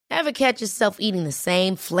Ever catch yourself eating the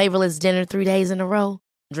same flavorless dinner 3 days in a row?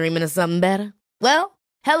 Dreaming of something better? Well,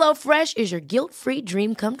 HelloFresh is your guilt-free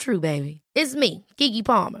dream come true, baby. It's me, Keke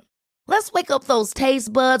Palmer. Let's wake up those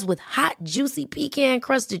taste buds with hot, juicy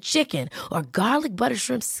pecan-crusted chicken or garlic butter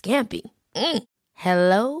shrimp scampi.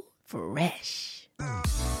 Hello Fresh.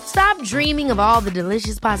 Stop dreaming of all the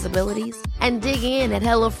delicious possibilities and dig in at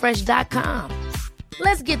HelloFresh.com.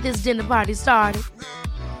 Let's get this dinner party started.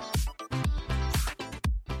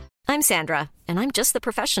 I'm Sandra, and I'm just the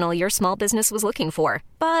professional your small business was looking for.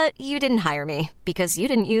 But you didn't hire me because you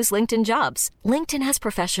didn't use LinkedIn Jobs. LinkedIn has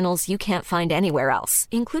professionals you can't find anywhere else,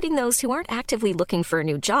 including those who aren't actively looking for a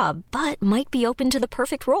new job, but might be open to the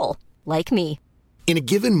perfect role, like me. In a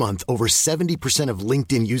given month, over 70% of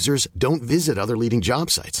LinkedIn users don't visit other leading job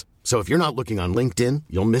sites. So if you're not looking on LinkedIn,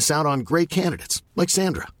 you'll miss out on great candidates like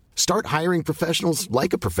Sandra. Start hiring professionals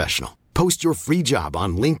like a professional. Post your free job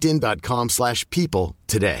on linkedin.com/people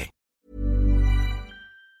today.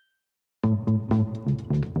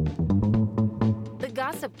 The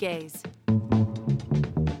Gossip Gaze.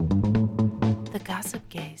 The Gossip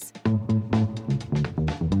Gaze.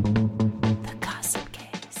 The Gossip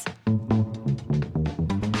Gaze.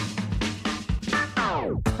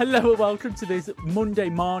 Hello and welcome to this Monday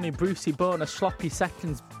morning Brucey bonus sloppy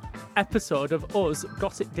seconds episode of us,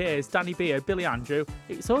 Gossip Days, Danny Beer, Billy Andrew.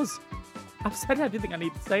 It's us. I've said everything I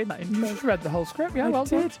need to say in that intro. You've read the whole script, yeah, I well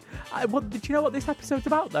did. Did you know what this episode's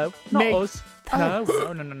about, though? Not Me. us. No. You?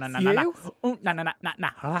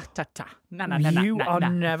 You are no.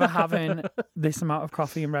 never having this amount of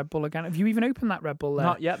coffee and Red Bull again. Have you even opened that Red Bull there?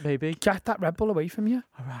 Not yet, baby. Get that Red Bull away from you.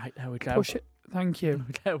 All right, there we go. Push it. Thank you.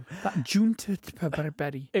 There we go. That June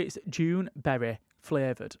berry. It's June berry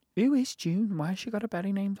flavoured. Who is June? Why has she got a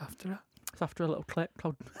berry named after her? It's after a little clip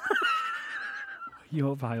called...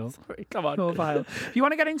 You're vile. Come on. You're vile. If you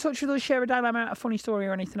want to get in touch with us, share a dilemma, a funny story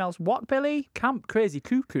or anything else, what, Billy? Camp Crazy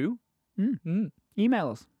Cuckoo. Email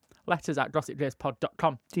us. Letters at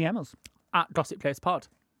gossipdayspod.com. DM us. At gossipdayspod.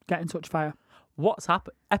 Get in touch via WhatsApp,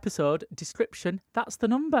 episode, description. That's the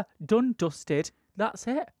number. Done, dusted. That's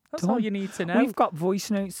it. That's all you need to know. We've got voice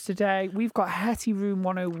notes today. We've got Hetty Room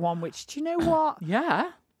 101, which, do you know what?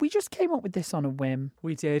 Yeah. We just came up with this on a whim.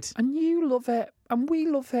 We did. And you love it, and we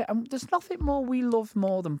love it, and there's nothing more we love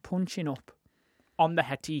more than punching up. On the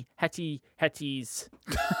Hetties.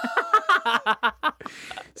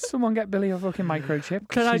 Someone get Billy a fucking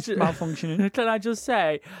microchip. She's malfunctioning. Can I just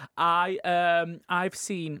say, I've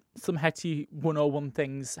seen some Hetty 101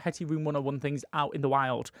 things, Hetty Room 101 things out in the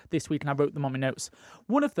wild this week, and I wrote them on my notes.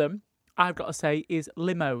 One of them, I've got to say, is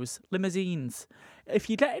limousines. If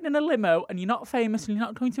you're getting in a limo and you're not famous and you're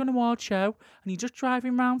not going to an award show and you're just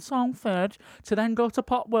driving around Songford to then go to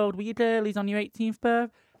Pop World with your girlies on your 18th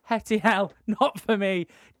birthday, Hetty hell, not for me.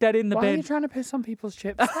 Dead in the Why bin. are you trying to piss on people's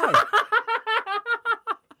chips?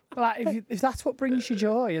 Like, if that's what brings you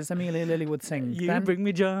joy, as Amelia Lily would sing. You then bring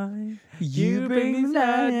me joy. You bring me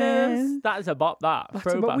sadness. That is a bop, that.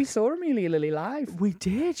 But we saw Amelia Lily live. We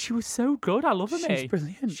did. She was so good. I love her. She's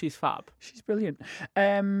brilliant. She's fab. She's brilliant.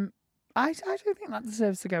 I don't think that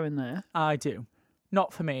deserves to go in there. I do.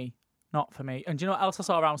 Not for me. Not for me. And do you know what else I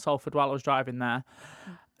saw around Salford while I was driving there?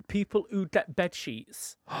 People who get bed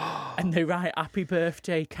sheets and they write "Happy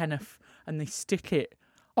Birthday, Kenneth" and they stick it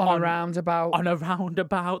on a roundabout. On a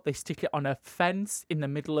roundabout. They stick it on a fence in the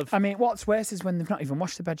middle of... I mean, what's worse is when they've not even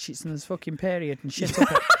washed the bed sheets and there's fucking period and shit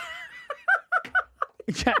up it.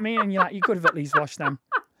 You check me and you're like, you could have at least washed them.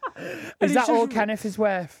 Is that all Kenneth is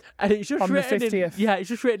worth? And it's just on the 50th? It's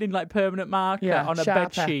just written in like permanent marker on a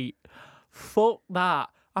bed sheet. Fuck that.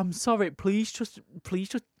 I'm sorry. Please just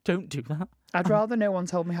don't do that. I'd rather no one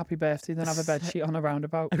told me happy birthday than have a bed sheet on a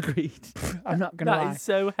roundabout. Agreed. I'm not going to lie. That is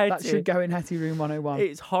so Hetty. That should go in Hetty Room 101.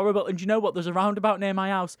 It's horrible. And do you know what? There's a roundabout near my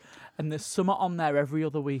house and there's summer on there every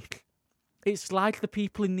other week. It's like the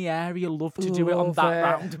people in the area love to do it on that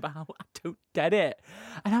roundabout. I don't get it.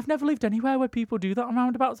 And I've never lived anywhere where people do that on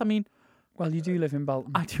roundabouts. I mean... Well, you do live in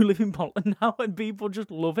Bolton. I do live in Bolton now, and people just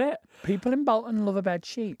love it. People in Bolton love a bed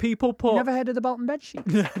sheet. People put... You never heard of the Bolton bed sheet?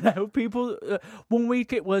 No, people... one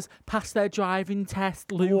week it was pass their driving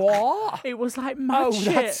test, Luke. What? It was like mad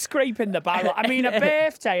shit. That's scraping the barrel. I mean, a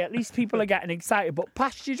birthday, at least people are getting excited, but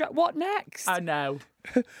past your... What next? I know.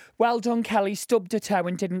 Well done, Kelly. Stubbed a toe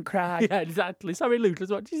and didn't cry. Yeah, exactly. Sorry, Lucas.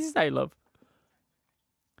 What did you say, love?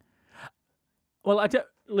 Well, I don't...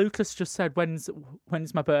 Lucas just said, when's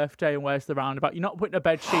my birthday and where's the roundabout? You're not putting a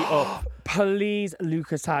bed sheet up. Please,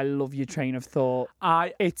 Lucas, I love your train of thought.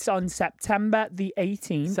 It's on September the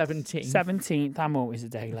 18th. 17th. I'm always a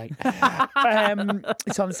day late.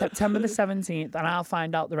 It's on September the 17th, and I'll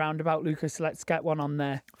find out the roundabout, Lucas. Let's get one on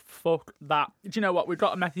there. Fuck that. Do you know what? We've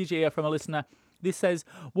got a message here from a listener. This says,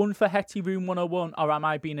 one for Hetty Room 101, or am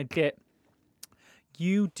I being a git?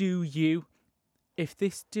 You do you. If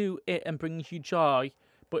this do it and brings you joy,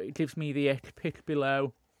 but it gives me the ick, pick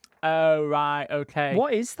below. Oh, right, okay.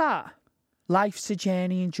 What is that? Life's a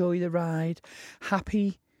journey, enjoy the ride.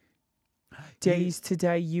 Happy days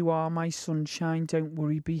today, you are my sunshine. Don't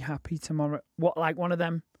worry, be happy tomorrow. What, like one of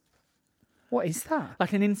them? What is that?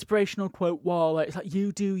 Like an inspirational quote wall. It's like,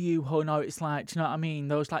 you do you. Oh, no, it's like, do you know what I mean?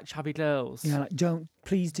 Those like chavvy girls. Yeah, like,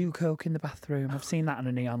 please do coke in the bathroom. I've seen that in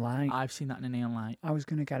a neon light. I've seen that in a neon light. I was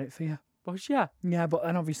going to get it for you. But yeah. Yeah, but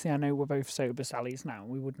then obviously I know we're both sober Sallys now.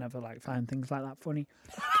 We would never like find things like that funny.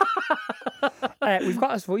 We've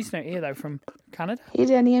got a voice note here though from Canada. Hey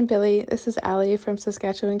Jenny and Billy, this is Ali from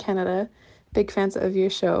Saskatchewan, Canada. Big fans of your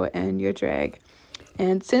show and your drag.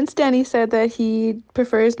 And since Danny said that he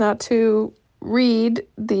prefers not to read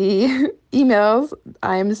the emails,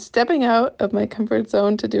 I'm stepping out of my comfort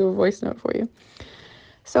zone to do a voice note for you.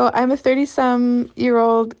 So I'm a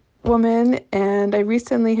 30-some-year-old woman, and I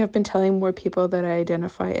recently have been telling more people that I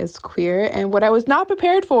identify as queer. And what I was not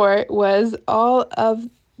prepared for was all of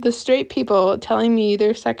the straight people telling me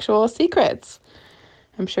their sexual secrets.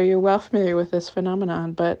 I'm sure you're well familiar with this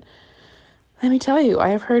phenomenon, but let me tell you, I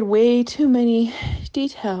have heard way too many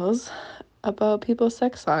details about people's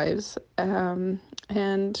sex lives.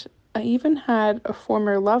 And I even had a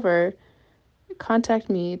former lover contact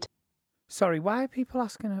me. Sorry, why are people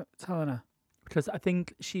asking her, telling her? Because I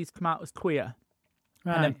think she's come out as queer.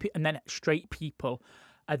 Right. And then straight people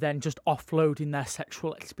are then just offloading their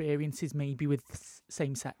sexual experiences, maybe with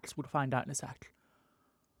same sex. We'll find out in a sec.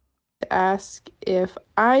 Ask if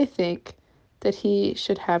I think that he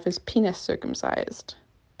should have his penis circumcised.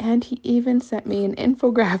 And he even sent me an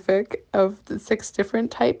infographic of the 6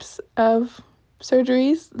 different types of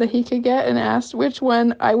surgeries that he could get and asked which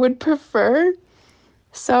one I would prefer.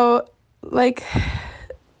 So, like,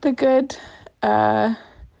 the good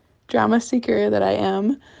drama seeker that I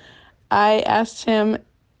am, I asked him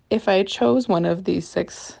if I chose one of these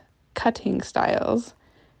 6 cutting styles,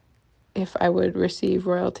 if I would receive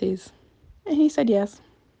royalties. And he said yes.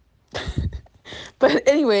 But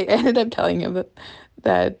anyway, I ended up telling him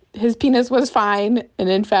that his penis was fine. And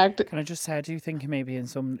in fact... Can I just say, I do think maybe in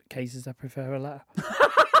some cases I prefer a letter.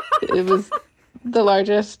 It was the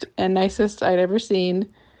largest and nicest I'd ever seen.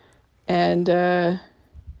 And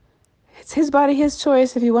it's his body, his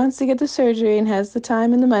choice. If he wants to get the surgery and has the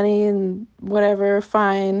time and the money and whatever,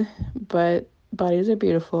 fine. But bodies are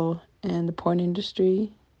beautiful, and the porn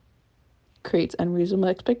industry creates unreasonable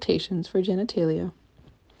expectations for genitalia.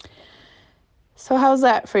 So how's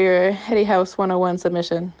that for your Hetty House 101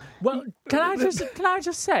 submission? Well, can I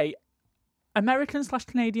just say,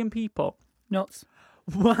 American/Canadian people, Nuts.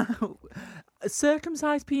 wow,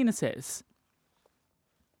 circumcised penises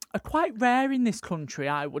are quite rare in this country,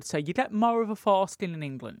 I would say. You get more of a foreskin in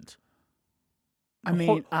England. I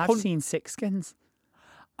mean, I've seen 6 skins.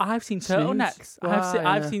 I've seen Snoods. turtlenecks.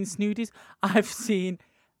 I've seen snoodies. I've seen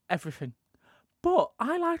everything. But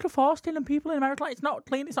I like a foreskin, and people in America like, it's not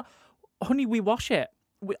clean. It's not. Honey, we wash it.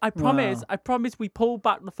 I promise we pull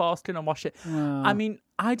back the foreskin and wash it. Wow. I mean,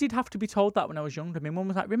 I did have to be told that when I was younger. My mum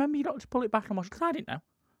was like, remember, you don't have to pull it back and wash it, because I didn't know.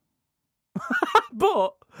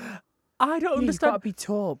 But I don't understand. You've got to be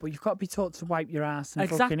taught, but you've got to be taught to wipe your ass and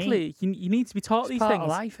fucking eat. Exactly. You need to be taught It's these part things. of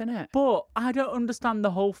life, innit? But I don't understand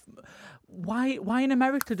the whole... Why in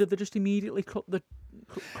America do they just immediately cut the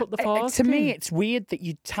foreskin? To me, it's weird that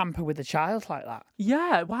you tamper with a child like that.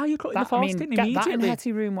 Yeah, why are you cutting the I mean, foreskin get immediately? that in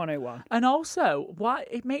Hetty Room 101. And also, why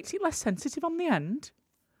it makes it less sensitive on the end.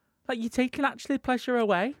 Like, you're taking actually pleasure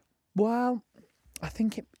away. Well, I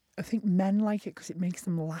think men like it because it makes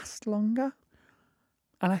them last longer.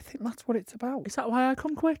 And I think that's what it's about. Is that why I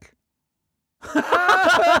come quick?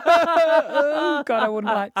 Oh God, I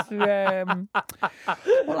wouldn't like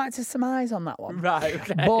to surmise on that one. Right,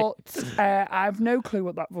 okay. But I have no clue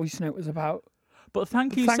what that voice note was about. But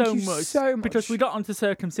thank you Thank so you much. so much. Because we got onto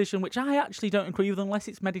circumcision, which I actually don't agree with unless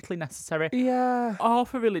it's medically necessary. Yeah. Or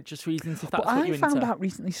for religious reasons, if that's But what I you're found into. out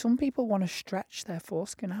recently some people want to stretch their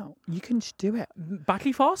foreskin out. You can just do it.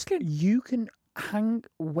 Baggy foreskin? You can hang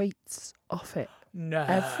weights off it. No.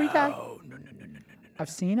 Every day. No. I've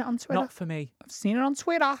seen it on Twitter. Not for me. I've seen it on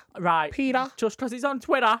Twitter. Right. Peter. Just because it's on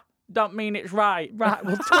Twitter, don't mean it's right. Right,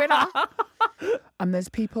 well, Twitter. And there's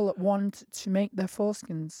people that want to make their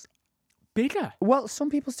foreskins Bigger. Well, some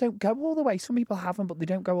people don't go all the way. Some people haven't, but they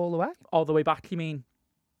don't go all the way. All the way back, you mean?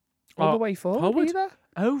 All the way forward either.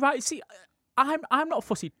 Oh, right. See, I'm not a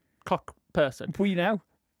fussy cock person. Well, you know.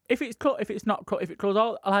 if it's cut, if it's not cut, if it goes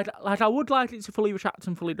all like I would like it to fully retract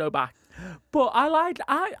and fully go back. But I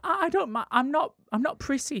don't. I'm not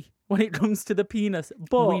prissy when it comes to the penis.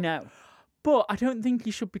 But We know. But I don't think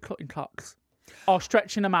you should be cutting cocks or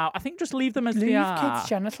stretching them out. I think just leave them as they Leave are. kids'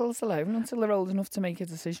 genitals alone until they're old enough to make a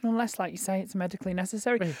decision, unless, like you say, it's medically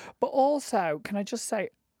necessary. Right. But also, can I just say,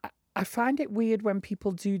 I find it weird when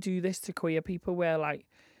people do this to queer people, where like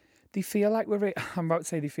they feel like we're. I'm about to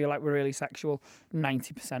say they feel like we're really sexual.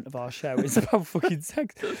 90% of our show is about fucking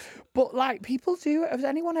sex. But like people do. Has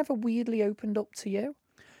anyone ever weirdly opened up to you?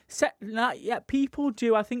 Yeah, people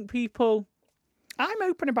do. I think people. I'm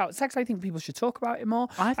open about sex. I think people should talk about it more.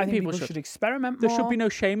 I think people should should. experiment There more. should be no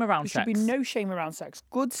shame around There sex. should be no shame around sex.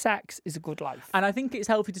 Good sex is a good life. And I think it's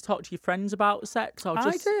healthy to talk to your friends about sex. Or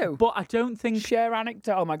I just, do. But I don't think. Share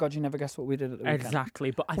anecdote. Oh my god, you never guessed what we did at the weekend.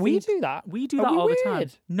 Exactly. But I We think do that. We do Are that we all the time.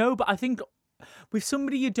 weird? No, but I think with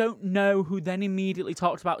somebody you don't know who then immediately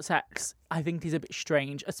talks about sex, I think is a bit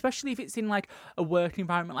strange, especially if it's in like a work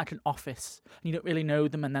environment like an office and you don't really know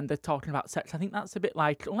them and then they're talking about sex. I think that's a bit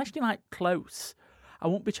like, unless you're like close, I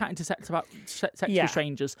won't be chatting to sex Yeah. with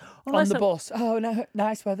strangers. On Unless the I- bus. Oh no,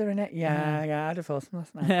 nice weather in it. Yeah, I'd have thought some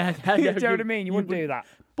last night. Yeah, Do you know what I mean? You wouldn't do that.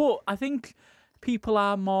 But I think people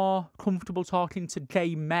are more comfortable talking to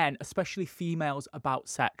gay men, especially females, about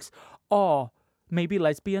sex. Or maybe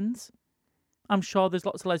lesbians. I'm sure there's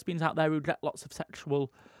lots of lesbians out there who get lots of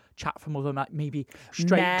sexual chat from other, like maybe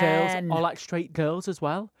straight Men. girls or like straight girls as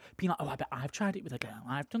well. Being like, oh, I bet I've tried it with a girl.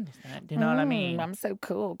 I've done this. Do you know what I mean? I'm so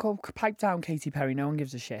cool. Go pipe down, Katy Perry. No one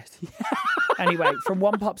gives a shit. Anyway, from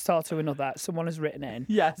one pop star to another, someone has written in.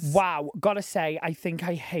 Yes. Wow. Gotta say, I think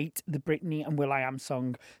I hate the Britney and Will.i.am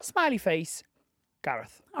song. Smiley face,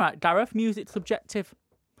 Gareth. All right, Gareth, music's subjective.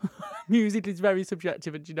 Music is very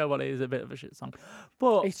subjective, and do you know what? It is a bit of a shit song.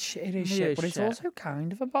 But It is It shit, is but it's shit. also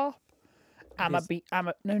kind of a bop. No,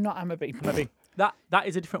 not I'm a beat. that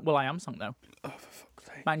is a different Will.i.am song, though. Oh, for fuck's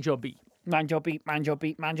sake. Mind your beat. Mind your beat, mind your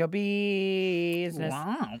beat, mind your business.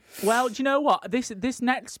 Wow. Well, do you know what? This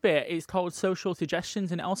next bit is called social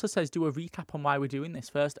suggestions, and it also says do a recap on why we're doing this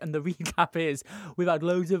first. And the recap is we've had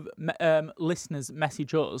loads of listeners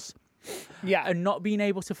message us. Yeah. And not being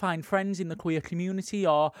able to find friends in the queer community,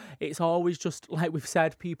 or it's always just, like we've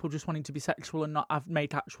said, people just wanting to be sexual and not have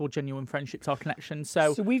made actual genuine friendships or connections.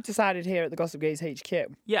 So we've decided here at the Gossip Gaze HQ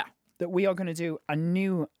yeah. that we are going to do a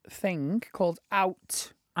new thing called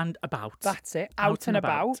Out. And about. That's it. Out and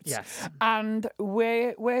about. Yes. And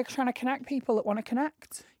we're trying to connect people that want to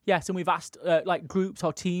connect. Yes, and we've asked like groups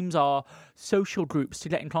or teams or social groups to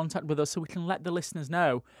get in contact with us so we can let the listeners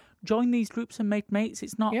know. Join these groups and make mates.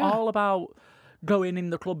 It's not Yeah. all about going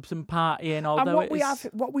in the clubs and partying, although And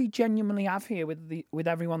what we genuinely have here with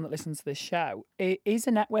everyone that listens to this show is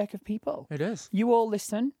a network of people. It is. You all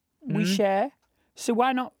listen, we share. So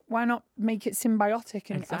why not make it symbiotic?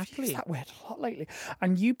 And I've Exactly. used that word a lot lately.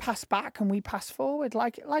 And you pass back and we pass forward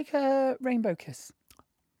like a rainbow kiss.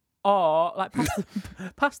 Or like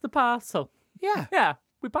pass the parcel. Yeah. Yeah,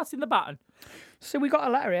 we're passing the baton. So we got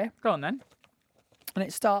a letter here, Go on then. and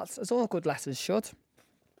it starts as all good letters should.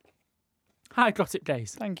 Hi, Gossip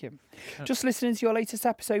Days. Thank you. Just listening to your latest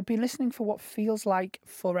episode, been listening for what feels like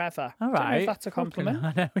forever. All Don't know right. if that's a compliment.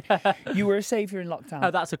 I know. You were a saviour in lockdown.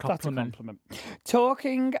 Oh, that's a compliment.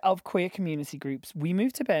 Talking of queer community groups, we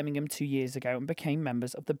moved to Birmingham 2 years ago and became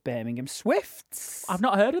members of the Birmingham Swifts. I've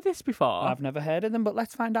not heard of this before. I've never heard of them, but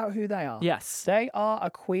let's find out who they are. Yes. They are a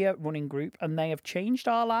queer running group and they have changed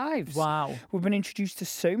our lives. Wow. We've been introduced to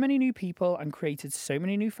so many new people and created so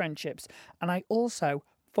many new friendships. And I also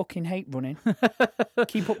fucking hate running.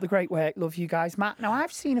 Keep up the great work. Love you guys. Matt, now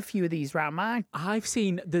I've seen a few of these round mine. I've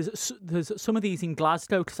seen there's some of these in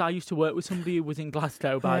Glasgow because I used to work with somebody who was in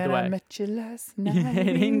Glasgow, by the When I way. met you last night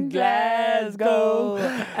in Glasgow.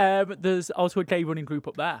 There's also a gay running group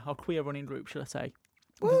up there, or queer running group, should I say?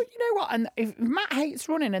 Well, you know what? And if Matt hates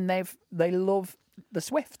running and they love the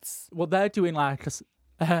Swifts, Well, they're doing like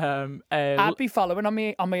I'd be following on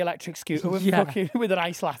my electric scooter with Yeah. with an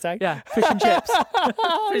ice latte. yeah, fish and chips,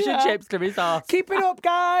 fish and chips to his arse. Keep it up,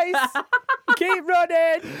 guys. Keep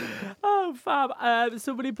running. Oh, fab.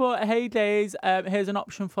 Somebody put, hey, Days, here's an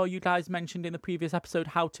option for you guys mentioned in the previous episode,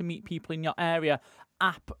 how to meet people in your area.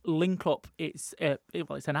 App Link Up. It's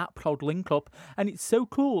an app called Link Up, and it's so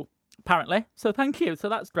cool, apparently. So thank you. So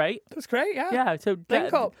that's great. That's great, yeah. Yeah, so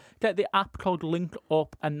Link Up. Get the app called Link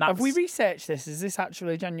Up, and that's... Have we researched this? Is this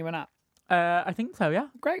actually a genuine app? I think so, yeah.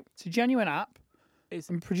 Great. It's a genuine app. It's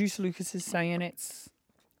And producer Lucas is saying it's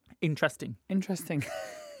interesting. interesting.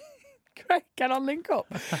 Great. Get on Link Up.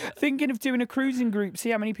 Thinking of doing a cruising group, see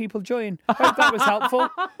how many people join. Hope that was helpful.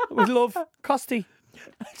 With love, Costy.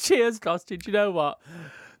 Cheers, Costy. Do you know what?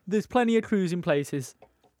 There's plenty of cruising places.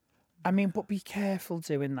 I mean, but be careful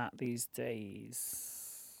doing that these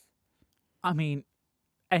days. I mean,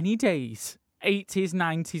 any days. 80s,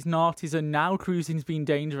 90s, noughties, and now cruising's been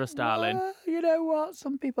dangerous, darling. Well, you know what?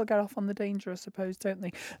 Some people get off on the danger, I suppose, don't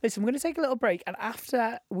they? Listen, we're going to take a little break, and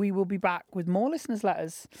after we will be back with more listeners'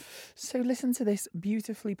 letters. So listen to this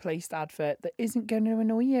beautifully placed advert that isn't going to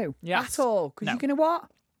annoy you at all. Because No. you're going to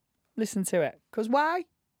what? Listen to it. Because why?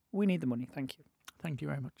 We need the money. Thank you. Thank you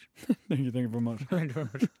very much. Thank you very much. Thank you very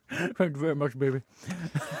much. Thank you very much, baby.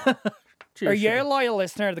 Are Cheers, you a sugar. loyal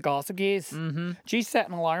listener of the Gossip Geese? Mm-hmm. Do you set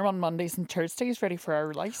an alarm on Mondays and Thursdays ready for our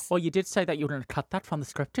release? Well, you did say that you were going to cut that from the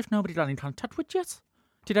script if nobody got in contact with you.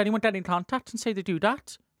 Did anyone get in contact and say they do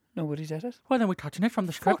that? Nobody did it. Well, then we're cutting it from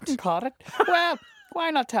the script. Fucking caught it. Well,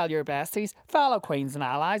 why not tell your besties, fellow queens and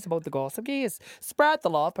allies about the Gossip Geese? Spread the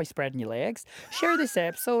love by spreading your legs. Share this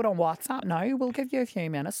episode on WhatsApp now. We'll give you a few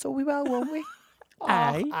minutes, so we will, won't we?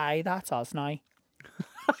 Aye. Aye, that's us now.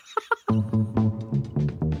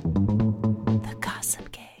 The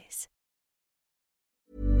Gossip Gaze.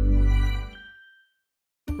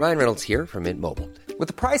 Ryan Reynolds here from Mint Mobile. With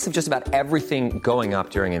the price of just about everything going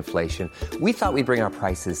up during inflation, we thought we'd bring our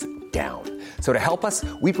prices down. So to help us,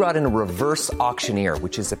 we brought in a reverse auctioneer,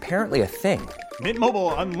 which is apparently a thing. Mint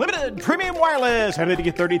Mobile Unlimited Premium Wireless. How to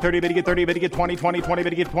get 30, 30, bit to get 30, bit to get 20, 20, 20, bit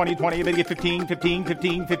to get 20, 20, bit to get 15, 15,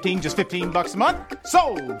 15, 15, just $15 a month?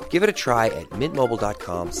 Sold! Give it a try at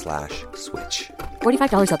mintmobile.com/switch.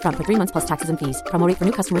 $45 up front for 3 months plus taxes and fees. Promo rate for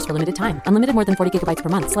new customers for limited time. Unlimited more than 40 gigabytes per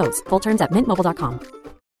month. Slows full terms at mintmobile.com.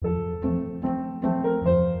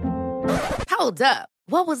 Hold up.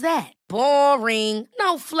 What was that? Boring.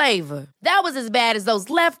 No flavor. That was as bad as those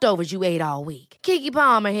leftovers you ate all week. Keke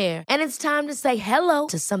Palmer here, and it's time to say hello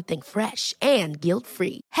to something fresh and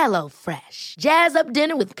guilt-free. Hello Fresh. Jazz up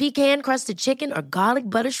dinner with pecan-crusted chicken or garlic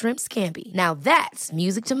butter shrimp scampi. Now that's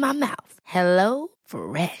music to my mouth. Hello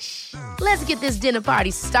Fresh. Let's get this dinner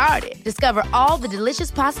party started. Discover all the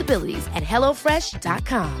delicious possibilities at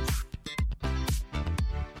hellofresh.com.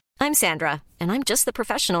 I'm Sandra, and I'm just the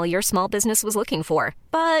professional your small business was looking for.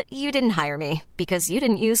 But you didn't hire me because you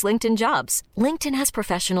didn't use LinkedIn Jobs. LinkedIn has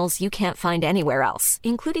professionals you can't find anywhere else,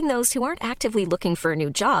 including those who aren't actively looking for a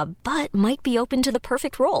new job, but might be open to the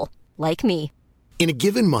perfect role, like me. In a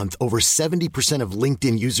given month, over 70% of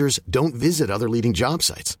LinkedIn users don't visit other leading job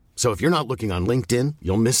sites. So if you're not looking on LinkedIn,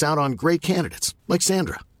 you'll miss out on great candidates like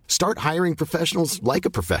Sandra. Start hiring professionals like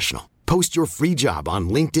a professional. Post your free job on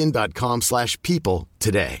linkedin.com/people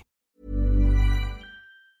today.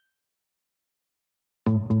 The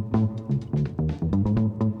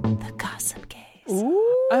Gossip Gaze.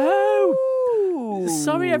 Oh!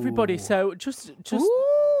 Sorry, everybody. So just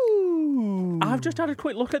Ooh. I've just had a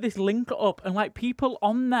quick look at this link up, and like people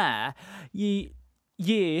on there,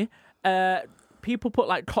 people put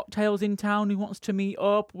like cocktails in town who wants to meet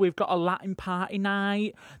up. We've got a Latin party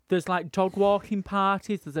night. There's like dog walking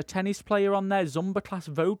parties. There's a tennis player on there, Zumba class,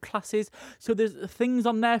 Vogue classes. So there's things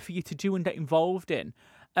on there for you to do and get involved in.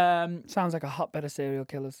 Sounds like a hotbed of serial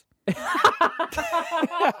killers.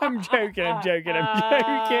 I'm joking.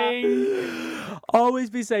 Always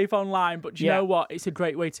be safe online, but do you Yeah. know what? It's a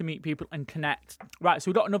great way to meet people and connect. Right, so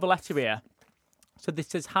we've got another letter here. So this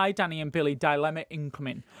says, "Hi, Danny and Billy, dilemma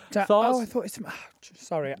incoming." Thoughts? I thought it's...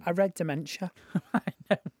 sorry, I read dementia.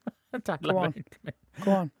 Dilemma on. incoming.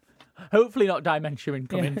 Go on. Hopefully not dementia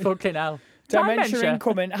incoming. Yeah. Fucking hell. Dementia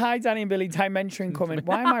incoming. Hi, Danny and Billy. Dementia incoming.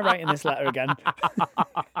 Why am I writing this letter again?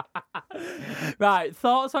 Right,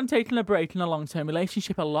 thoughts on taking a break in a long-term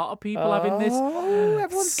relationship? A lot of people having this. Oh,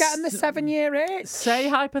 everyone's getting the 7-year itch. Say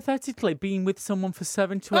hypothetically being with someone for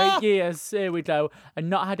 7 to 8 years, here we go, and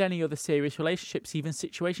not had any other serious relationships, even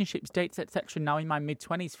situationships, dates, etc. Now in my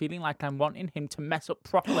mid-20s, feeling like I'm wanting him to mess up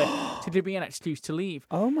properly to give me an excuse to leave.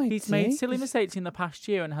 Oh my He's made silly days. mistakes in the past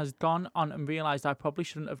year and has gone on and realised I probably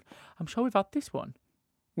shouldn't have. I'm sure we've had this one.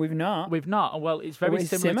 We've not. We've not. Well, it's very It's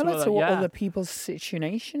similar, to yeah. other people's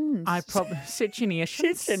situations. I probably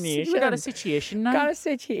situations. Situation. We got a situation now. Got a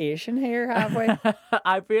situation here, have we?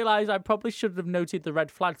 I realised I probably should have noted the red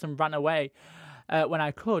flags and ran away when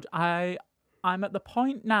I could. I'm at the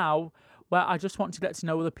point now where I just want to get to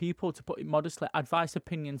know other people, to put it modestly. Advice,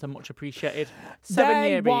 opinions are much appreciated. 7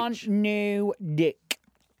 year They want itch. new dick.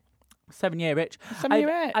 7 year itch. 7 year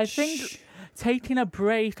itch. I think taking a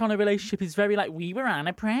break on a relationship is very like, we were on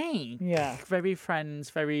a break. Yeah. Very friends,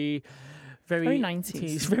 very Very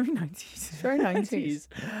 90s. Very 90s. Very 90s.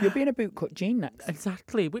 You'll be in a bootcut jean next.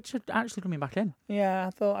 Exactly, which are actually coming back in. Yeah, I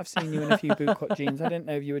thought I've seen you in a few bootcut jeans. I didn't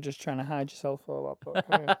know if you were just trying to hide yourself or what. But,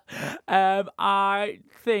 okay. I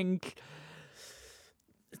think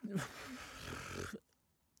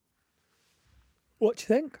What do you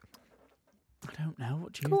think? I don't know.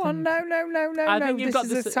 What do you Go think? on, no. I think you've got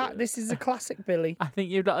This is a classic, Billy. I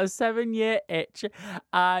think you've got a 7-year itch,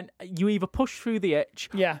 and you either push through the itch,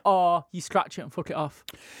 Yeah. or you scratch it and fuck it off.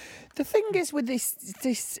 The thing is with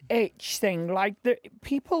this itch thing, like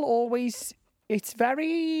people always, it's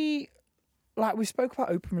very, like we spoke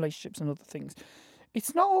about open relationships and other things.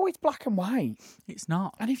 It's not always black and white. It's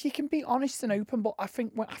not. And if you can be honest and open, but I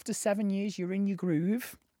think after 7 years, you're in your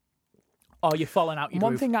groove. Or you're falling out your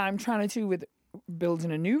One groove. thing I'm trying to do with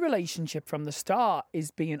building a new relationship from the start is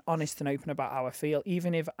being honest and open about how I feel,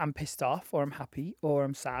 even if I'm pissed off or I'm happy or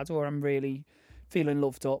I'm sad or I'm really feeling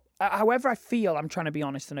loved up. However I feel, I'm trying to be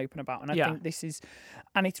honest and open about. And I think this is,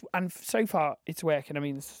 and so far it's working. I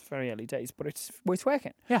mean, it's very early days, but it's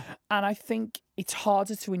working. Yeah. And I think it's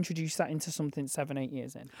harder to introduce that into something 7-8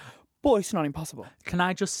 years in, but it's not impossible. Can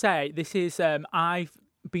I just say, this is, I've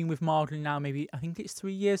been with Morgan now maybe, I think it's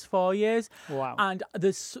 3 years, 4 years. Wow. And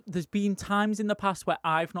there's been times in the past where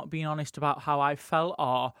I've not been honest about how I felt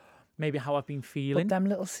or maybe how I've been feeling. But them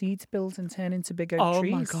little seeds build and turn into big oak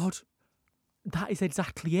trees. Oh my God. That is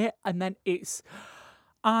exactly it. And then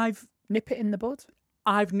I've Nip it in the bud.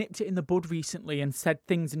 I've nipped it in the bud recently and said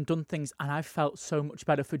things and done things, and I've felt so much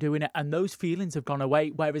better for doing it. And those feelings have gone away.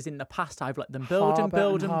 Whereas in the past, I've let them build and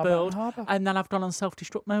build and build, and then I've gone on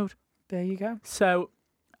self-destruct mode. There you go. So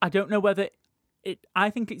I don't know whether I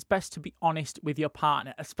think it's best to be honest with your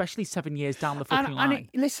partner, especially 7 years down the fucking line.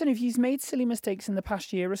 Listen, if you've made silly mistakes in the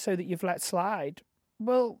past year or so that you've let slide,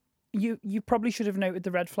 well, you probably should have noted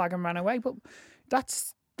the red flag and ran away. But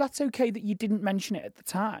that's okay that you didn't mention it at the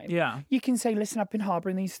time. Yeah. You can say, listen, I've been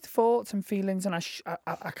harbouring these thoughts and feelings, and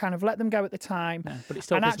I kind of let them go at the time. Yeah, but it's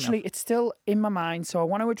still and pissing me actually, off. it's still in my mind, so I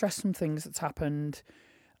want to address some things that's happened.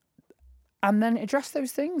 And then address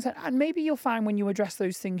those things, and maybe you'll find when you address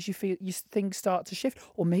those things, things start to shift,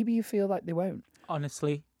 or maybe you feel like they won't.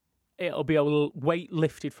 Honestly, it'll be a little weight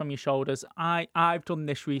lifted from your shoulders. I've done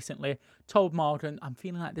this recently. Told Morgan, I'm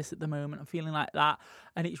feeling like this at the moment. I'm feeling like that,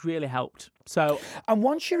 and it's really helped. So, and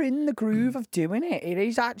once you're in the groove of doing it, it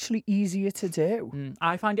is actually easier to do.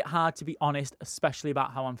 I find it hard to be honest, especially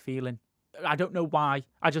about how I'm feeling. I don't know why.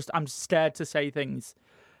 I'm scared to say things.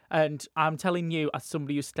 And I'm telling you, as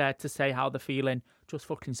somebody who's scared to say how they're feeling, just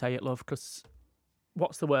fucking say it, love, because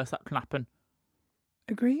what's the worst that can happen?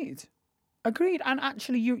 Agreed. And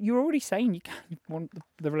actually, you're already saying you can't want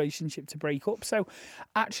the relationship to break up. So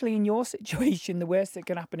actually, in your situation, the worst that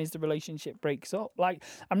can happen is the relationship breaks up. Like,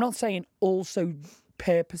 I'm not saying also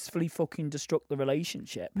purposefully fucking destruct the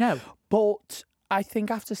relationship. No. But I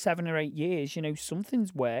think after 7 or 8 years,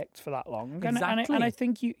 something's worked for that long. Exactly. And I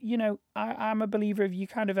think, I'm a believer of you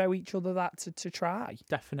kind of owe each other that to try.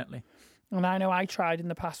 Definitely. And I know I tried in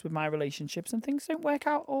the past with my relationships and things don't work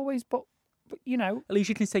out always, but At least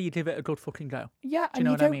you can say you give it a good fucking go. Yeah, Do you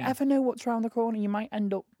know what I mean? ever know what's around the corner. You might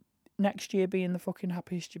end up next year being the fucking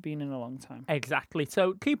happiest you've been in a long time. Exactly.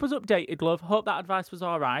 So keep us updated, love. Hope that advice was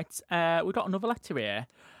all right. We've got another letter here.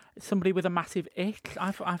 Somebody with a massive ick.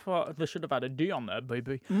 I thought they should have had a D on there,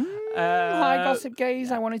 baby. Hi, Gossip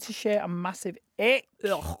Gaze. I wanted to share a massive ick.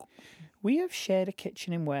 Ugh. We have shared a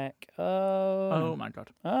kitchen in work. Oh my God.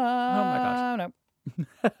 Oh my God.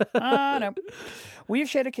 No. No. We have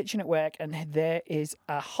shared a kitchen at work, and there is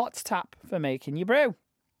a hot tap for making your brew.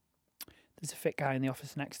 There's a fit guy in the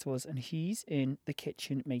office next to us, and he's in the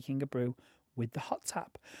kitchen making a brew with the hot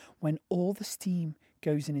tap. When all the steam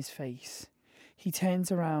goes in his face, he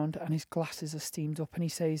turns around and his glasses are steamed up, and he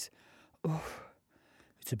says, "Oh,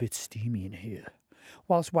 it's a bit steamy in here,"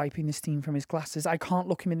 whilst wiping the steam from his glasses. I can't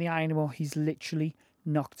look him in the eye anymore. He's literally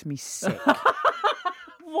knocked me sick.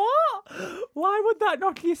 What? Why would that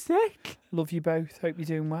knock you sick? Love you both. Hope you're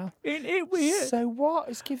doing well. Ain't it weird? So what?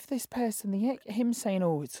 Let's give this person the ick. Him saying,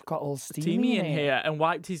 "Oh, it's got all Steamy in here and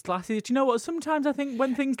wiped his glasses. Do you know what? Sometimes I think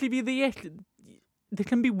when things give you the ick, there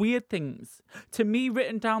can be weird things. To me,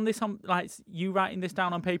 written down this on, like you writing this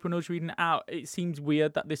down on paper and us reading it out, it seems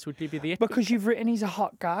weird that this would give you the ick. Because you've written he's a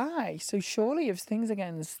hot guy. So surely if things are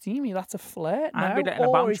getting steamy, that's a flirt, no? I'd be letting a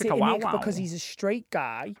Or bounce is it chicka an wow ick wow. because he's a straight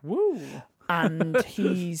guy Woo. and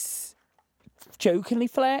he's jokingly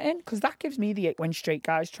flirting? Because that gives me the ick when straight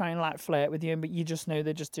guys try and like flirt with you, but you just know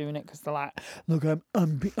they're just doing it because they're like, "Look,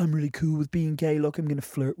 I'm really cool with being gay. Look, I'm going to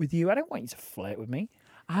flirt with you." I don't want you to flirt with me.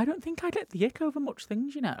 I don't think I get the ick over much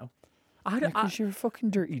things, you know. I don't. Because you're a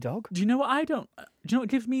fucking dirty dog. Do you know what I don't? Do you know what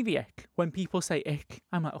gives me the ick? When people say ick,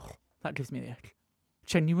 I'm like, oh, that gives me the ick.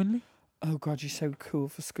 Genuinely. Oh God, you're so cool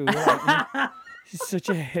for school. Aren't you? You're such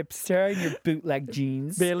a hipster in your bootleg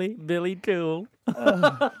jeans. Billy Cool.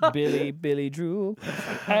 Billy Drool.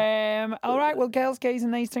 All right, well, girls, gays,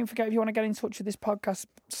 and nays, don't forget if you want to get in touch with this podcast.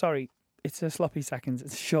 Sorry, It's a sloppy seconds.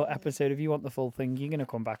 It's a short episode. If you want the full thing, you're going to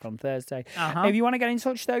come back on Thursday. Uh-huh. If you want to get in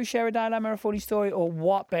touch, though, share a dilemma, a funny story, or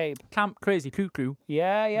what, babe? Camp Crazy Cuckoo.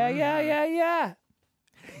 Yeah. Yeah.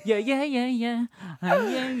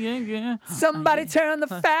 Somebody turn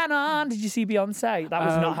the fan on. Did you see Beyonce? That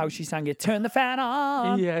was not how she sang it. Turn the fan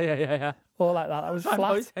on. Yeah. All like that. That was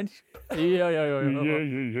flat.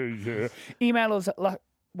 Yeah. Email us at...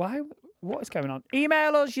 Why? What is going on?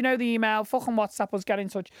 Email us. You know the email. Fucking WhatsApp us. Get in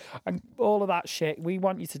touch. And all of that shit. We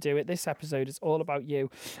want you to do it. This episode is all about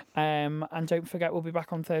you. And don't forget, we'll be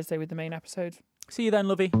back on Thursday with the main episode. See you then,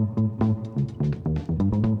 lovey. The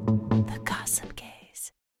Gossip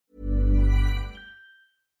Gaze.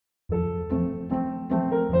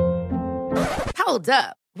 Hold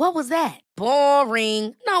up. What was that?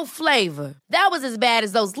 Boring. No flavor. That was as bad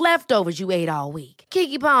as those leftovers you ate all week.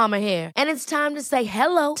 Keke Palmer here, and it's time to say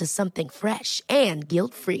hello to something fresh and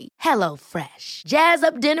guilt-free. Hello Fresh. Jazz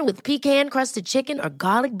up dinner with pecan-crusted chicken or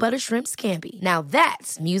garlic butter shrimp scampi. Now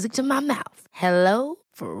that's music to my mouth. Hello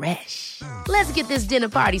Fresh. Let's get this dinner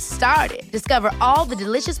party started. Discover all the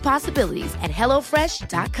delicious possibilities at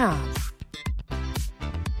HelloFresh.com.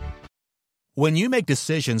 When you make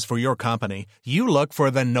decisions for your company, you look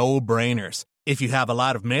for the no-brainers. If you have a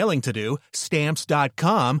lot of mailing to do,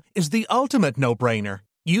 Stamps.com is the ultimate no-brainer.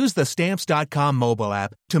 Use the Stamps.com mobile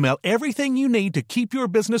app to mail everything you need to keep your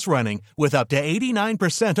business running with up to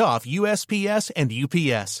 89% off USPS and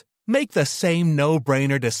UPS. Make the same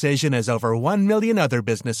no-brainer decision as over 1 million other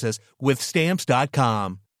businesses with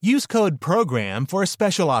Stamps.com. Use code PROGRAM for a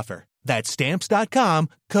special offer. That's Stamps.com,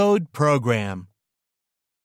 code PROGRAM.